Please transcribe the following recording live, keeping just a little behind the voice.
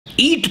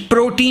Eat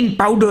protein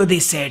powder, they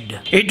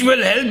said. It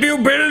will help you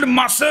build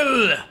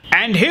muscle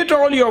and hit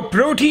all your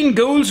protein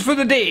goals for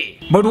the day.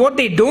 But what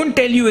they don't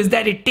tell you is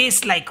that it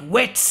tastes like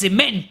wet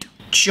cement.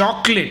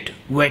 Chocolate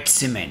wet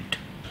cement.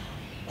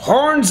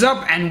 Horns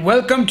up and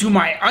welcome to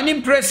my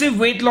unimpressive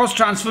weight loss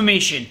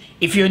transformation.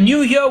 If you're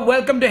new here,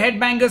 welcome to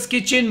Headbanger's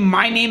Kitchen.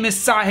 My name is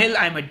Sahil.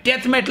 I'm a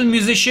death metal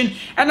musician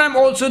and I'm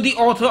also the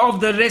author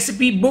of the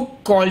recipe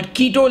book called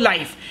Keto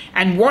Life.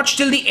 And watch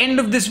till the end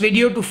of this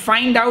video to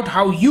find out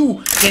how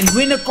you can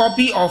win a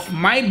copy of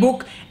my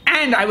book,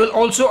 and I will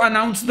also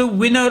announce the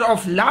winner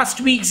of last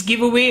week's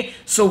giveaway.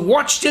 So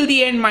watch till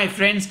the end, my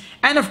friends,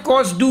 and of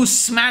course do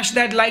smash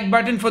that like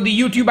button for the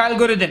YouTube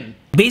algorithm.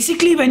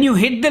 Basically, when you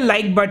hit the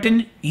like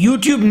button,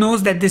 YouTube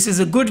knows that this is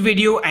a good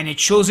video and it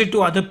shows it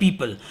to other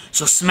people.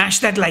 So smash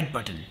that like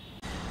button.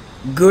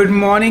 Good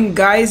morning,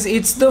 guys.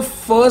 It's the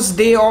first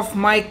day of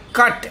my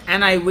cut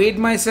and I weighed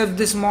myself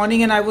this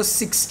morning and I was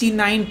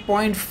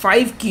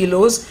 69.5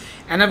 kilos,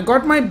 and I've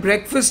got my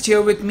breakfast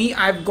here with me.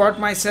 I've got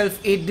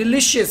myself a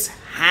delicious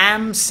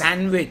ham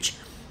sandwich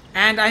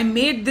and I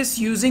made this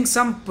using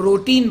some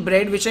protein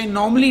bread, which I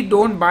normally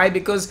don't buy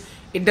because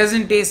it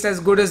doesn't taste as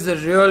good as the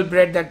real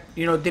bread that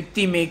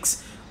Dipti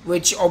makes,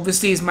 which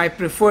obviously is my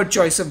preferred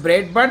choice of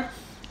bread, but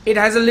it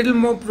has a little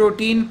more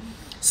protein.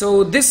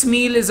 So this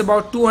meal is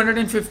about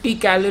 250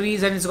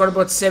 calories and it's got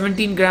about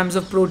 17 grams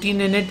of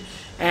protein in it,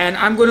 and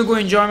I'm going to go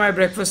enjoy my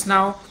breakfast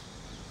now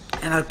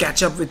and I'll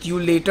catch up with you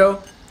later.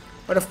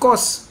 But of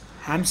course,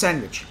 ham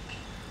sandwich.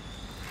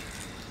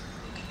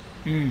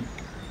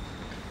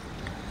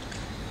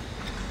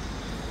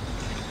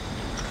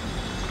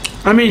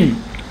 I mean,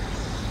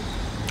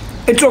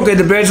 it's okay,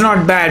 the bread's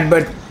not bad,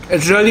 but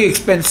it's really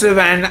expensive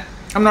and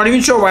I'm not even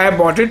sure why I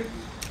bought it,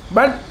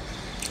 but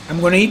I'm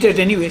going to eat it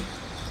anyway.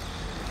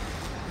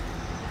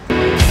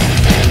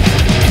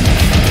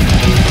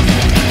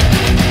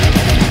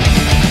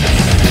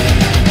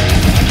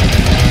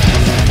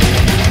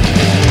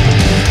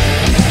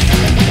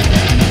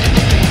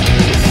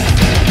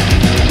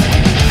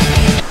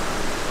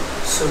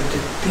 So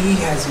Dipti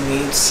has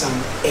made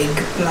some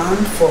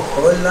eggplant for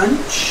her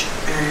lunch,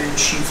 and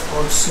she's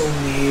also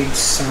made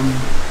some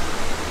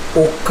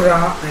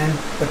okra and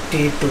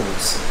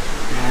potatoes,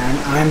 and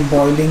I'm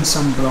boiling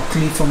some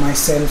broccoli for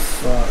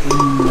myself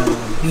in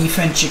beef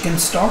and chicken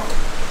stock.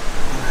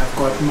 And I've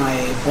got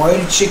my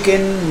boiled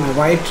chicken, my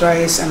white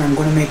rice, and I'm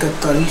going to make a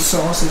curry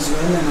sauce as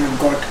well, and I've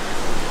got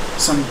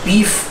some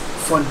beef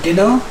for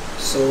dinner.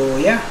 So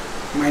yeah,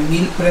 my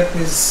meal prep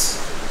is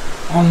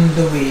on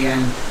the way,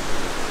 and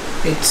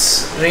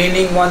it's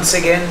raining once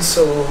again,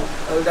 so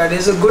that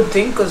is a good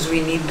thing because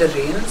we need the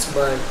rains,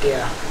 but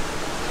yeah,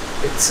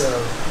 it's a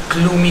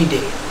gloomy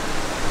day.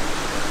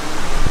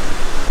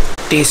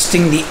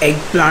 Tasting the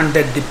eggplant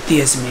that Dipti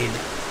has made.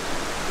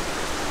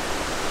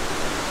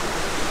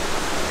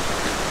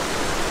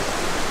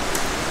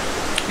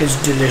 It's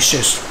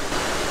delicious.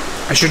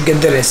 I should get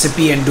the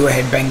recipe and do a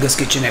Headbanger's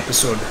Kitchen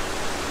episode.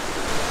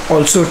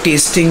 Also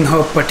tasting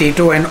her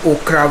potato and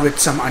okra with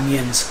some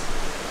onions.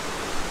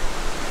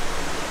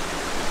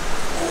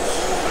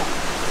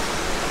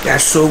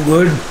 That's so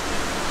good.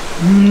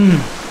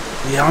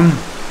 Yum.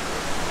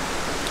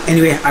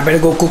 Anyway, I better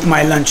go cook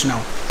my lunch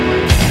now.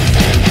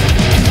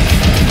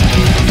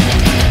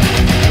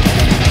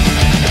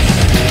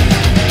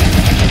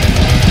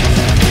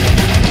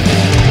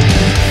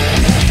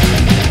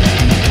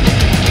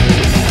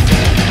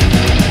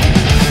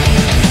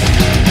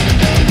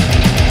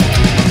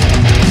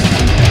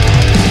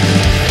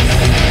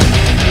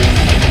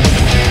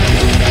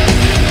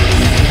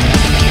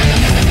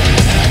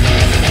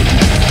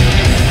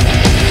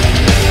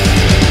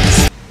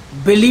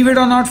 Believe it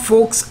or not,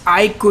 folks,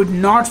 I could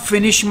not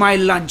finish my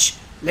lunch.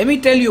 Let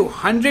me tell you,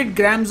 100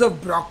 grams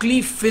of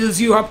broccoli fills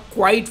you up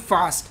quite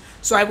fast.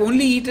 So I've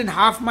only eaten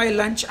half my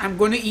lunch. I'm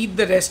going to eat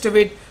the rest of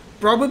it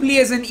probably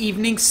as an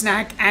evening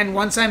snack, and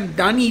once I'm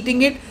done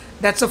eating it,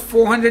 that's a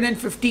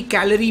 450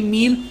 calorie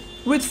meal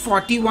with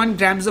 41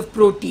 grams of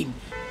protein.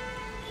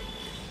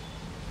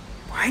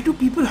 Why do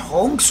people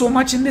honk so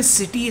much in this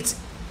city? It's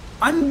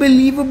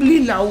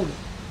unbelievably loud.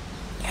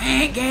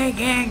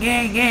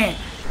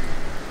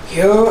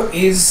 Here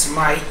is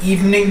my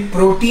evening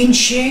protein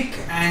shake,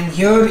 and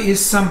here is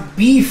some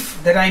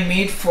beef that I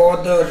made for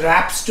the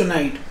wraps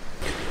tonight,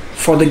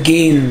 for the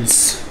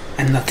gains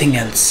and nothing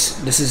else.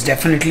 This is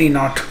definitely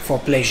not for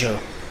pleasure.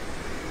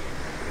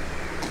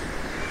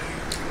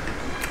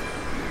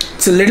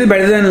 It's a little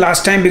better than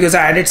last time because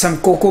I added some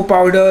cocoa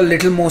powder, a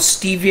little more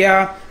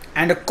stevia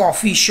and a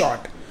coffee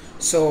shot.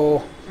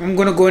 So I'm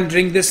gonna go and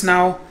drink this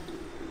now.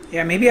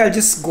 Yeah, maybe I'll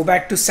just go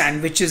back to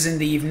sandwiches in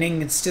the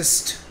evening. It's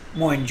just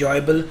more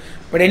enjoyable.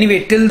 But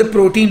anyway, till the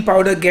protein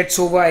powder gets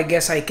over, I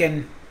guess I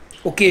can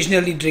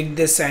occasionally drink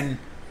this and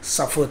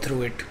suffer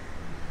through it.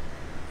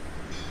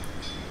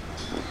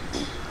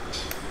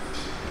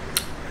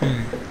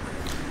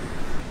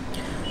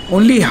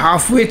 Only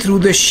halfway through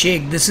the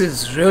shake. This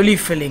is really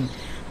filling.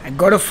 I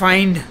gotta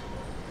find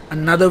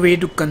another way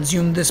to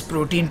consume this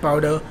protein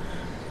powder,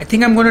 I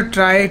think I'm gonna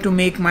try to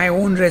make my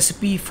own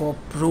recipe for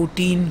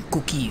protein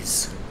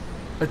cookies.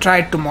 I'll try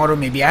it tomorrow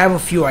maybe. I have a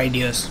few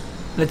ideas.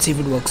 Let's see if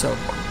it works out.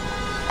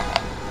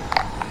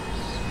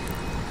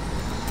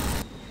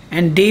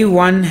 And day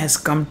one has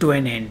come to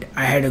an end.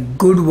 I had a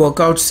good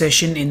workout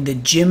session in the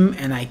gym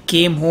and I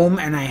came home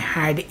and I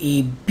had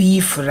a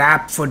beef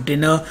wrap for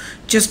dinner.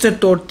 Just a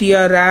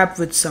tortilla wrap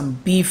with some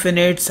beef in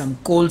it, some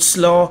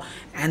coleslaw,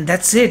 and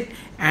that's it.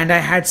 And I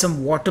had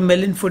some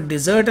watermelon for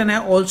dessert and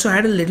I also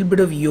had a little bit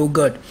of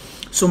yogurt.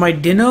 So my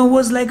dinner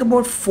was like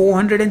about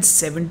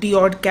 470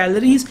 odd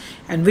calories,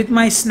 and with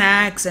my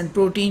snacks and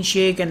protein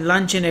shake and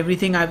lunch and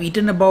everything, I've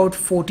eaten about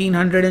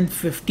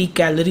 1450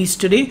 calories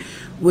today,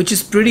 which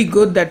is pretty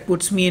good. That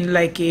puts me in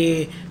like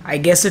I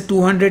guess a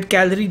 200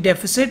 calorie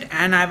deficit,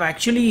 and I've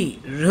actually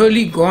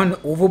really gone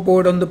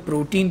overboard on the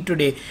protein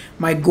today.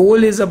 My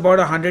goal is about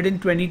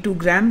 122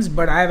 grams,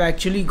 but I've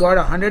actually got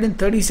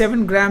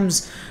 137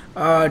 grams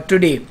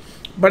today.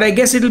 But I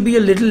guess it'll be a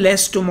little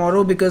less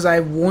tomorrow because I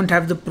won't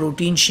have the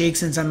protein shake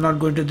since I'm not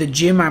going to the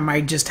gym. I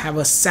might just have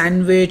a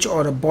sandwich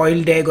or a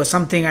boiled egg or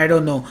something. I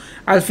don't know.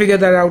 I'll figure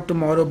that out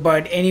tomorrow.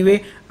 But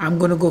anyway, I'm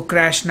going to go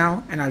crash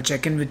now and I'll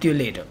check in with you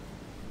later.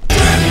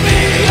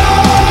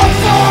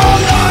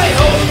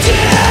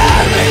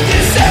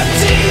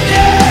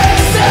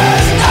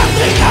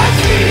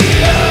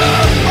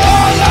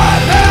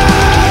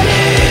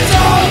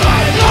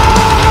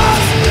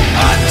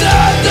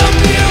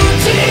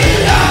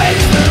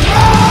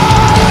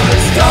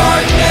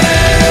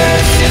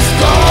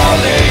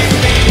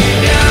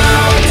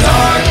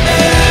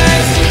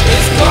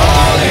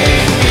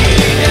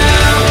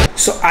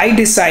 So I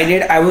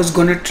decided I was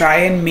going to try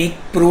and make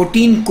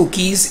protein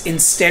cookies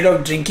instead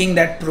of drinking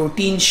that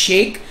protein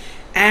shake.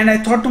 And I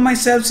thought to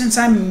myself, since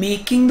I'm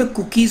making the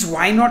cookies,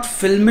 why not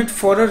film it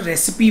for a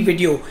recipe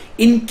video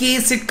in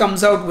case it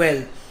comes out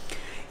well?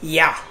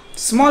 Yeah,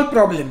 small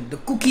problem. The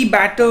cookie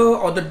batter,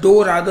 or the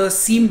dough rather,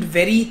 seemed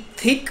very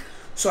thick.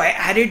 So I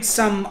added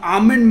some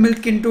almond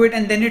milk into it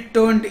and then it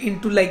turned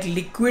into like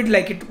liquid,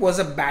 like it was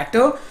a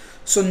batter.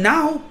 So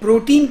now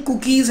protein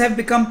cookies have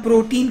become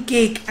protein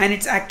cake and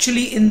it's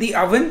actually in the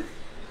oven.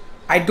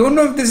 I don't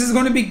know if this is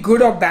going to be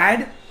good or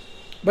bad,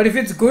 but if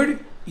it's good,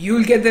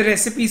 you'll get the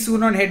recipe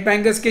soon on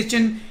Headbanger's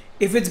Kitchen.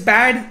 If it's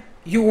bad,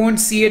 you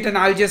won't see it and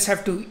I'll just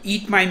have to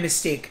eat my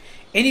mistake.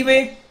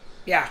 Anyway,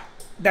 yeah,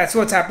 that's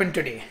what's happened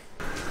today.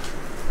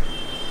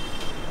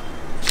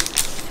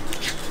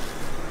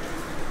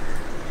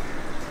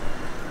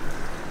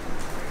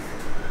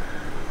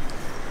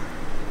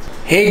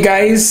 Hey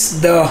guys,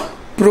 the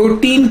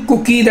protein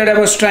cookie that I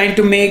was trying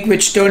to make,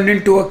 which turned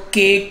into a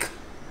cake,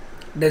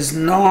 does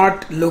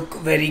not look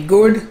very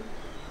good.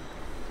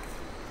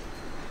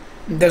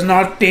 Does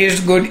not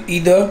taste good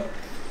either.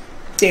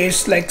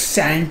 Tastes like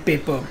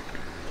sandpaper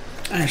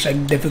and it's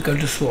like difficult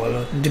to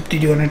swallow. Dipti,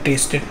 do you want to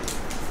taste it?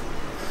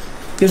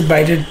 Just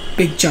bite a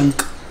big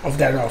chunk of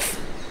that off.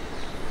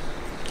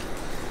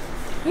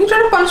 Are you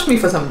trying to punch me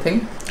for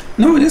something?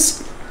 No,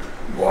 just...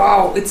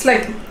 Wow, it's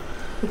like,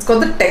 it's got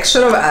the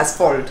texture of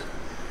asphalt.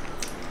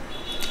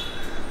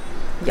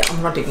 Yeah,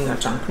 I'm not taking a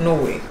chunk. No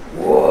way.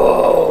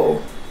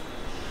 Whoa.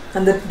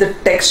 And the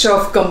texture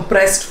of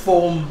compressed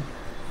foam.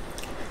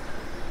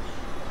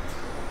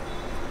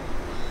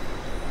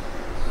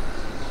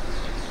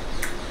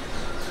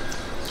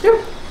 Yep.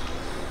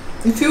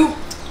 If you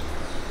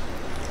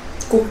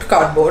cooked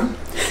cardboard,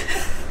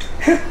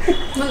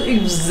 that's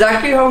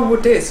exactly how it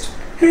would taste.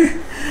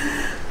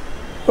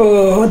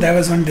 Oh, that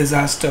was one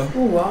disaster.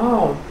 Oh,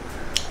 wow.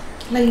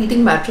 Like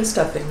eating mattress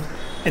stuffing.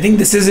 I think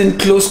this is in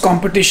close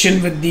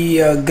competition with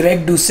the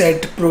Greg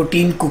Doucette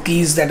protein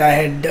cookies that I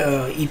had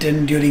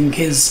eaten during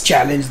his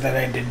challenge that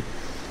I did.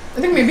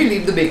 I think maybe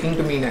leave the baking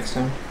to me next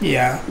time.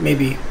 Yeah,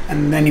 maybe.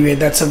 And anyway,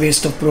 that's a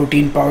waste of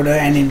protein powder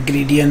and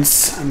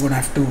ingredients. I'm gonna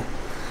have to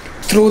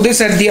throw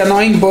this at the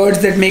annoying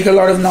birds that make a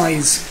lot of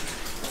noise.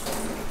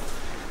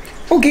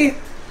 Okay,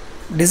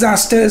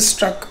 disaster is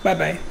struck. Bye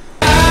bye.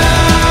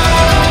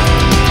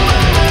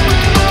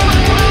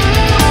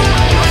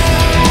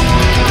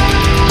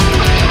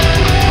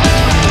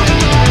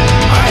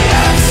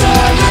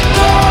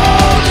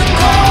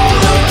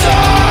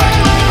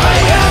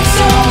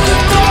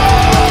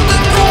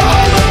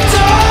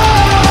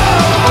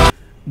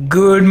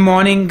 Good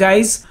morning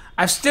guys.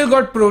 I've still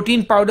got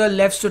protein powder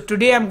left, so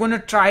today I'm going to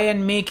try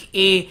and make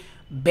a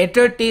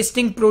better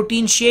tasting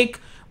protein shake.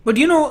 But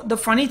you know, the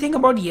funny thing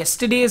about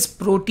yesterday's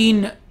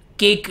protein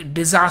cake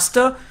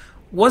disaster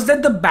was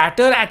that the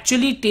batter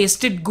actually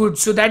tasted good,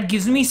 so that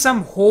gives me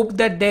some hope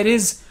that there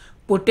is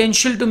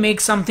potential to make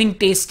something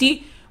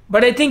tasty.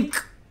 But I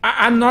think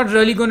I'm not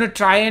really going to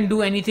try and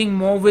do anything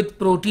more with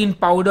protein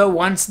powder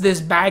once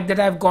this bag that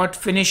I've got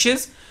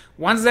finishes.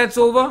 Once that's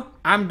over,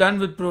 I'm done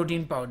with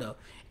protein powder.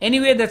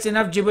 Anyway, that's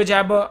enough jibber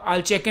jabber.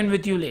 I'll check in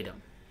with you later.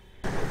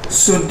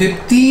 So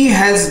Dipti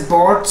has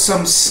bought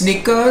some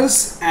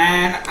Snickers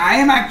and I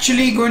am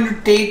actually going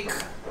to take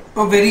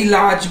a very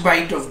large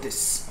bite of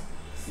this.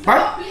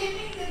 Stop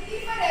blaming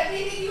Dipti for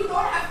everything. You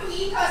don't have to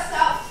eat her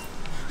stuff.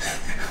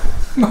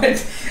 But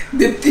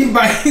Dipti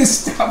buys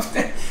stuff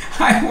that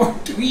I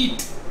want to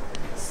eat.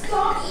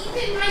 Stop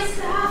eating my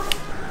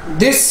stuff.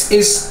 This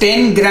is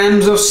 10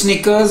 grams of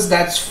Snickers.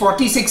 That's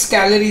 46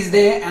 calories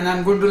there, and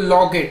I'm going to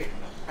log it.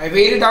 I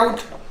weighed it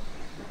out.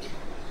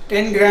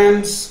 10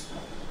 grams,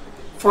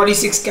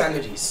 46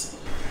 calories.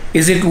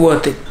 Is it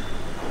worth it?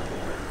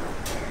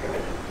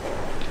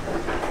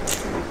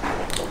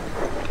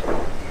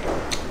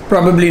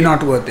 Probably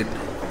not worth it.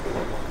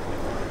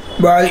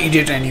 But I'll eat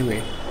it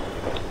anyway.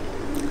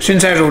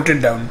 Since I wrote it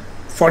down.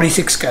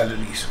 46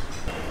 calories.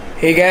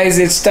 Hey guys,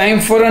 it's time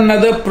for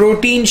another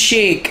protein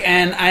shake,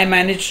 and I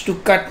managed to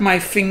cut my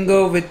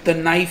finger with the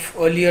knife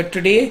earlier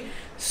today,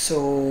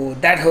 so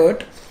that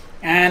hurt.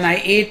 And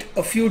I ate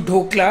a few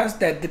dhoklas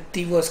that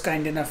Dipti was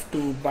kind enough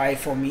to buy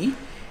for me.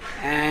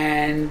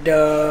 And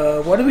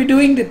what are we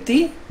doing,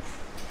 Dipti?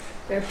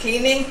 We're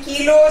cleaning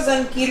kilos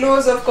and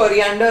kilos of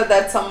coriander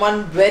that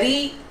someone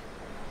very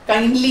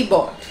kindly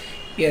bought.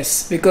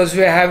 Yes, because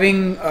we're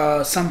having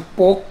some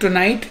pork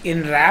tonight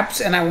in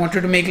wraps, and I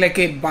wanted to make like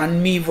a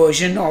banh mi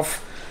version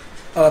of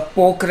a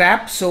pork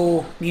wrap,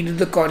 so needed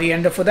the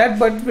coriander for that,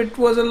 but it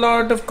was a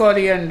lot of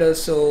coriander,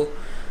 so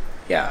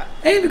yeah.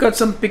 Hey, we got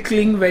some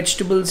pickling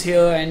vegetables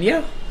here, and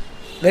yeah,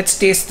 let's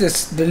taste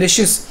this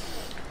delicious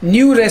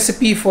new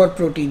recipe for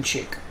protein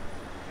shake.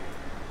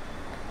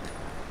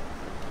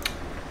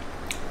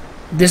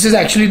 This is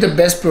actually the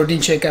best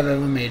protein shake I've ever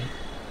made.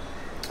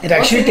 It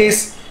actually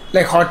tastes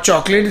like hot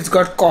chocolate. It's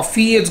got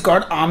coffee, it's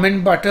got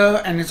almond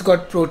butter, and it's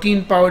got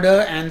protein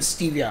powder and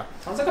stevia.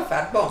 Sounds like a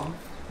fat bomb.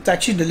 It's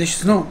actually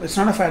delicious. No, it's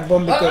not a fat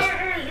bomb because...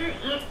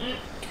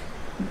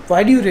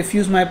 Why do you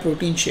refuse my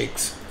protein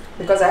shakes?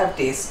 Because I have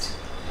taste.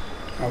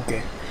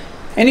 Okay.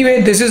 Anyway,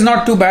 this is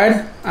not too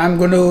bad. I'm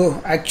going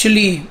to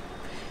actually...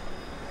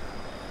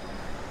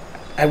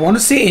 I want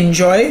to say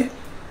enjoy.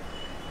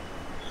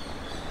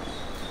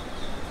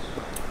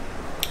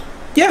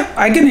 Yeah,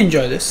 I can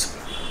enjoy this.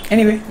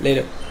 Anyway,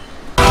 later.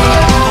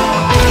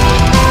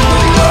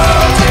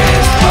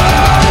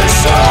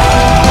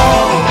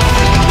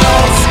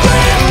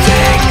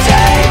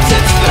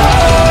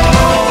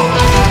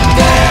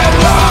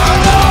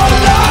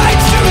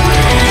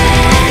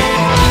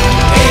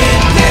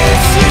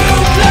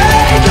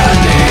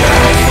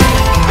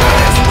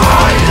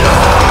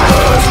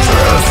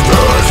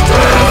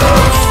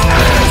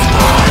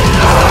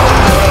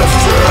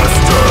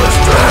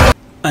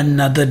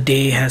 Another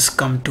day has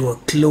come to a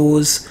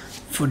close.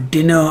 For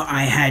dinner,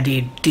 I had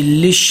a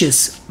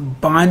delicious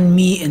banh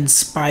mi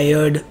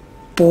inspired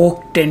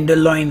pork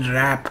tenderloin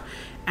wrap,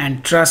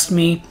 and trust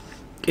me,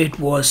 it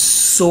was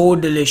so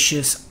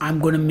delicious. I'm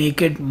going to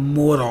make it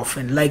more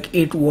often. Like,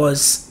 it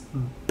was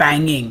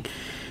banging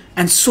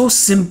and so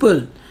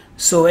simple.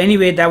 So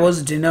anyway, that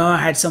was dinner. I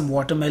had some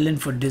watermelon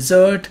for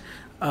dessert.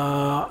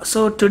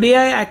 So today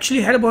I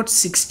actually had about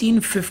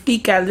 1650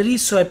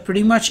 calories, so I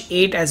pretty much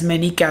ate as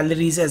many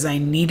calories as I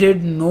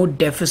needed. No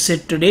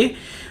deficit today,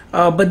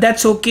 but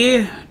that's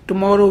okay.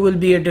 Tomorrow will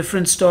be a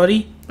different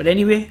story. But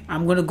anyway,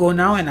 I'm going to go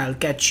now, and I'll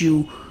catch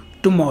you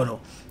tomorrow.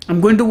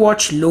 I'm going to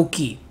watch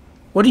Loki.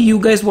 What are you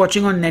guys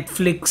watching on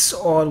Netflix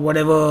or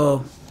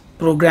whatever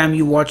program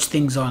you watch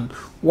things on?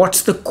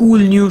 What's the cool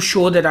new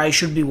show that I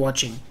should be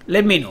watching?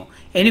 Let me know.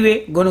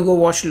 Anyway, gonna go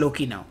watch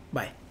Loki now.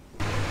 Bye.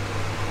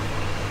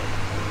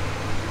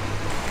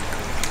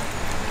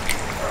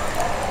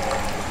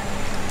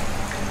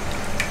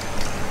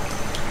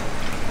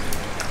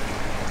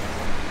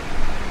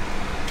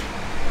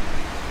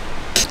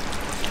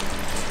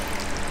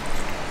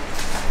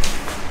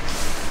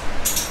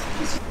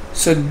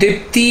 So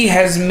Dipti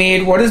has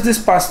made, what is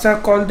this pasta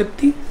called,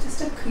 Dipti?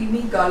 Just a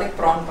creamy garlic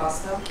prawn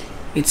pasta.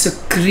 It's a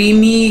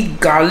creamy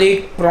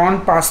garlic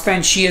prawn pasta,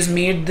 and she has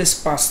made this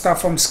pasta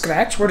from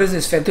scratch. What is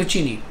this?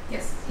 Fettuccine?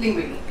 Yes,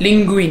 linguine.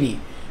 Linguine.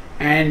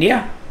 And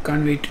yeah,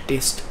 can't wait to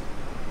taste.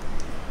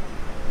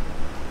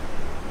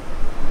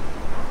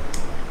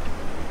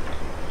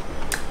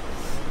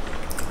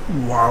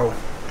 Wow.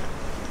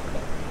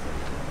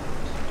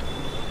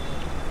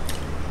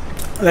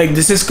 Like,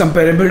 this is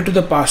comparable to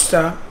the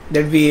pasta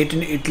that we ate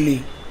in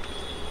Italy.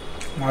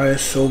 Oh,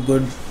 it's so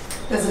good.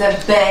 Does it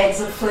have bags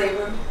of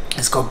flavor?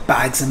 It's got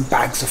bags and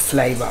bags of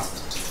flavor.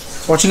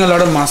 Watching a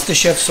lot of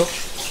MasterChef, so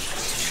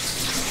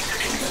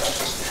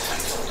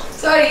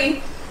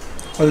Sorry.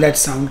 all that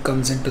sound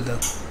comes into the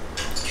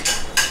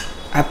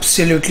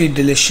absolutely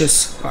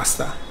delicious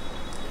pasta.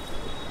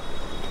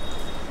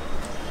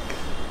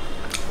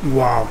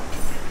 Wow,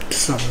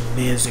 it's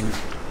amazing.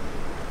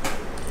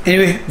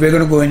 Anyway, we're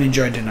gonna go and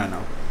enjoy dinner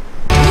now.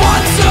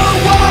 Once a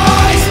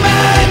wise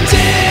man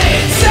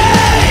did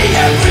say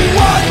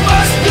everyone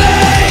must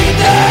play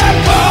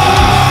their part.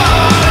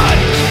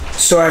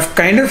 So I've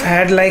kind of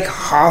had like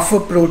half a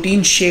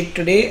protein shake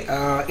today.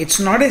 It's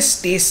not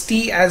as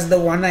tasty as the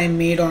one I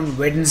made on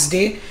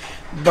Wednesday,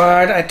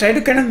 but I tried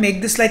to kind of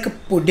make this like a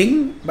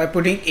pudding by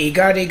putting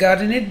agar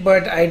in it,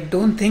 but I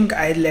don't think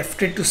I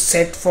left it to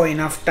set for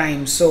enough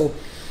time. So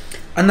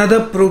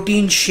another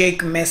protein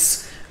shake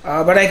mess.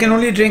 But I can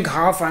only drink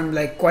half. I'm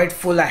like quite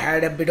full. I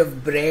had a bit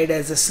of bread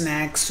as a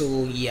snack,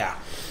 so yeah,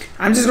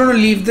 I'm just going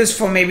to leave this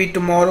for maybe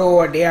tomorrow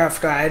or day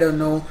after, I don't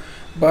know.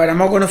 But I'm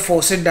not going to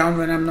force it down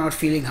when I'm not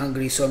feeling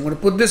hungry. So I'm going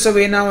to put this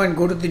away now and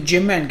go to the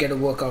gym and get a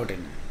workout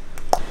in.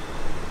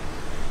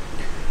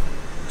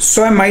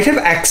 So I might have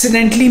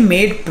accidentally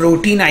made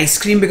protein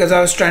ice cream because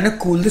I was trying to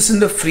cool this in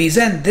the freezer,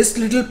 and this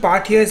little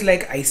part here is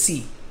like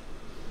icy.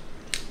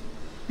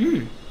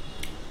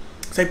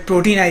 It's like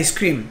protein ice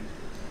cream.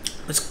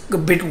 It's a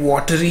bit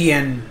watery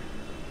and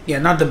yeah,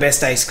 not the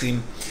best ice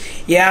cream.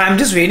 Yeah, I'm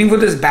just waiting for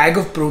this bag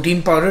of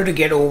protein powder to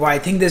get over. I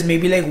think there's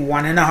maybe like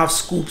 1.5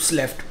 scoops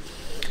left.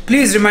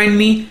 Please remind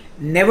me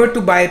never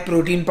to buy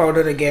protein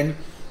powder again.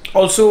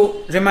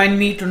 Also remind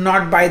me to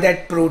not buy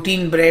that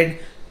protein bread.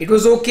 It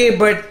was okay,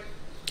 but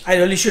I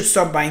really should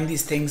stop buying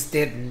these things.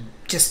 They're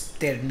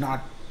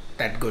not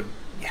that good.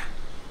 Yeah.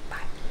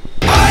 Bye.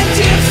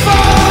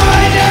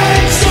 Undefined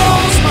and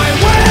chose my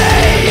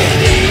way. In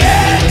the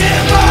end,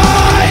 am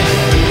I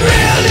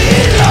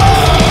really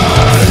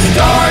lost?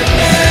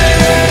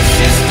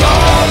 Darkness is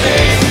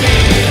calling me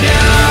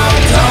now.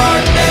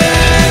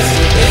 Darkness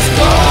is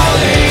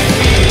calling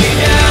me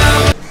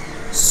now.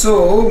 So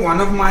one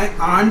of my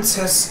aunts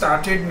has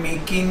started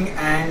making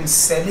and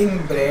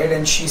selling bread,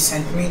 and she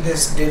sent me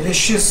this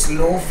delicious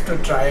loaf to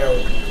try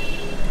out.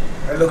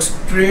 It looks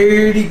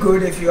pretty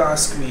good if you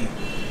ask me.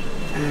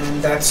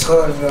 And that's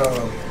her,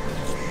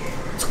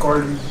 it's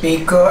called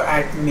Baker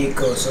at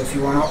Maker. So if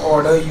you want to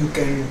order, you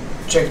can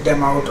check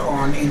them out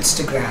on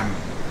Instagram.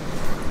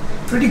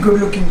 Pretty good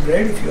looking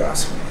bread if you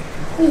ask me.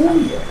 Oh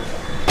yeah.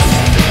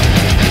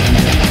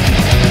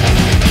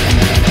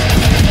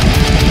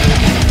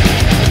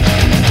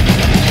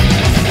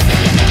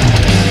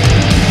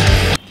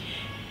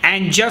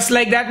 And just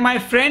like that, my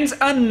friends,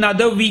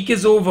 another week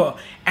is over.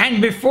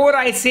 And before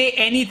I say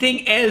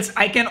anything else,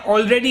 I can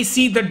already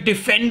see the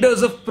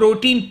defenders of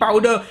protein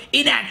powder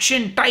in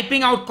action,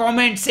 typing out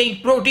comments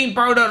saying protein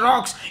powder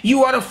rocks,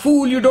 you are a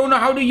fool, you don't know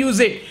how to use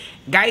it.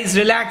 Guys,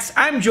 relax,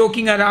 I'm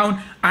joking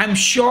around. I'm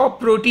sure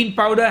protein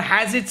powder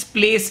has its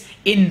place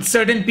in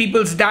certain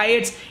people's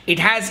diets. It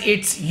has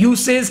its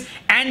uses,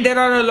 and there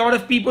are a lot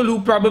of people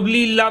who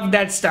probably love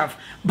that stuff.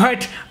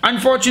 But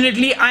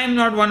unfortunately, I'm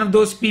not one of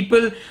those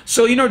people.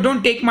 So,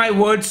 don't take my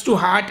words to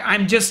heart.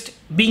 I'm just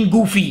being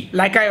goofy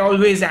like I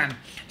always am.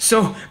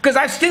 So, because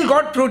I've still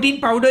got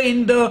protein powder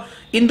in the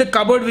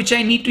cupboard which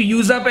I need to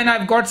use up, and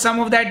I've got some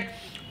of that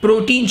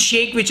protein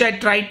shake which I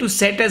tried to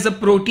set as a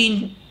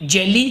protein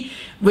jelly,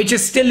 which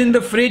is still in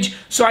the fridge.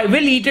 So I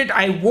will eat it.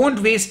 I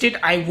won't waste it.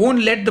 I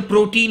won't let the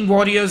protein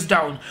warriors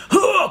down.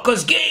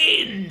 Cause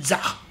gains.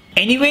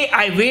 Anyway,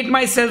 I weighed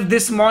myself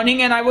this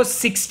morning and I was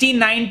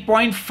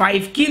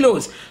 69.5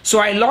 kilos. So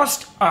I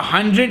lost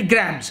 100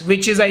 grams,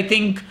 which is I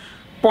think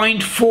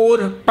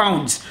 0.4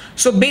 pounds.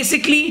 So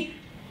basically,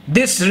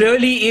 this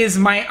really is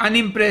my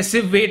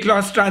unimpressive weight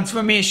loss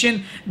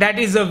transformation. That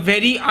is a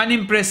very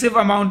unimpressive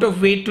amount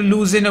of weight to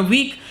lose in a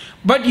week.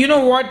 But you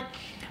know what?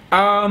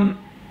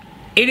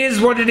 It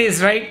is what it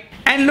is, right?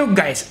 And look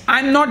guys,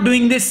 I'm not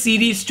doing this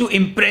series to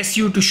impress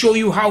you, to show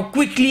you how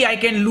quickly I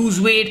can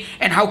lose weight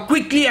and how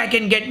quickly I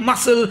can get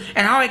muscle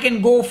and how I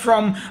can go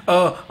from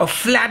a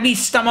flabby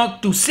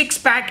stomach to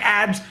 6-pack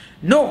abs.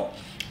 No,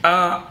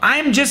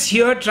 I'm just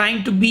here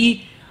trying to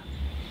be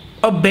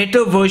a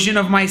better version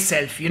of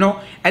myself.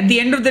 At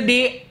the end of the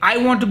day, I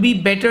want to be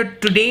better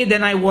today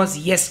than I was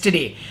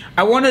yesterday.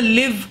 I want to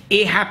live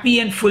a happy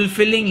and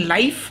fulfilling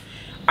life.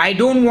 I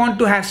don't want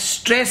to have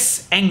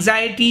stress,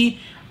 anxiety.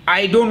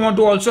 I don't want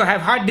to also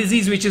have heart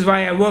disease, which is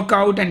why I work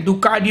out and do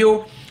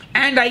cardio,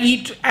 and I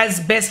eat as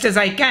best as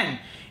I can.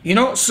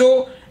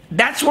 So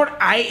that's what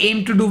I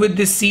aim to do with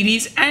this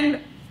series. And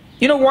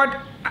you know what?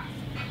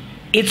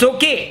 It's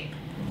okay.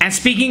 And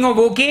speaking of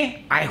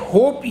okay, I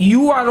hope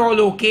you are all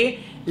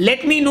okay.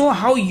 Let me know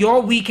how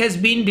your week has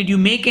been. Did you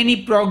make any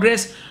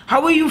progress?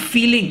 How are you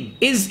feeling?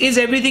 Is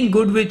everything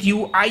good with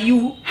you? Are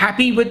you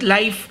happy with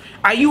life?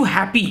 Are you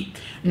happy?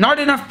 Not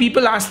enough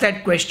people ask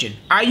that question.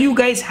 Are you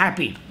guys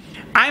happy?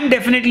 I'm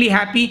definitely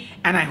happy,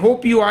 and I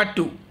hope you are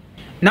too.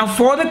 Now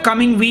for the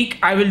coming week,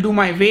 I will do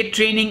my weight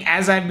training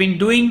as I've been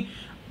doing.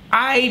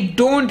 I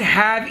don't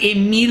have a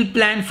meal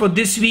plan for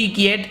this week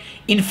yet.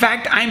 In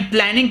fact, I'm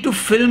planning to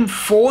film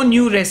 4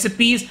 new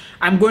recipes.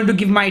 I'm going to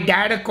give my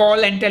dad a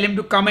call and tell him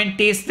to come and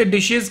taste the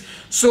dishes.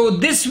 So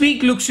this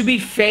week looks to be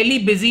fairly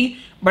busy,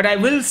 but I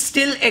will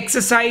still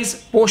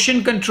exercise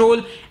portion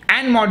control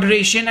and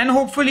moderation, and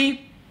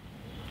hopefully,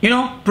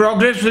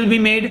 progress will be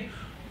made.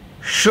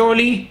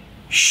 Surely,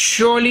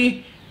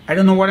 I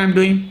don't know what I'm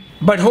doing,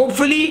 but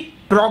hopefully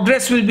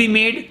progress will be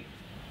made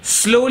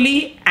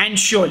slowly and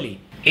surely.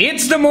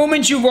 It's the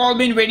moment you've all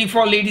been waiting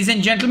for, ladies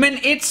and gentlemen.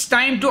 It's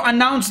time to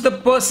announce the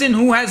person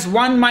who has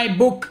won my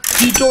book,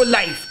 Keto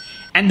Life.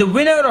 And the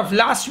winner of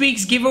last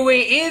week's giveaway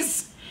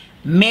is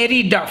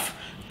Mary Duff.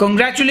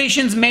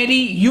 Congratulations, Mary.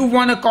 You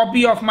won a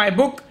copy of my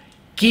book,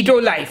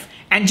 Keto Life.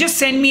 And just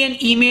send me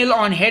an email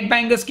on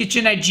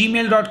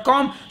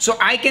headbangerskitchen@gmail.com so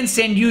I can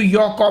send you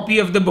your copy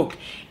of the book.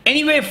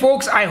 Anyway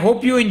folks, I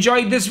hope you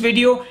enjoyed this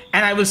video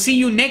and I will see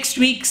you next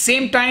week,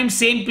 same time,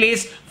 same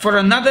place for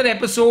another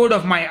episode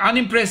of my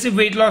unimpressive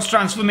weight loss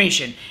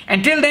transformation.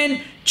 Until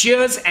then,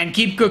 cheers and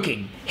keep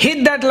cooking.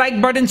 Hit that like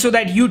button so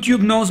that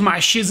YouTube knows my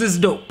shiz is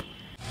dope.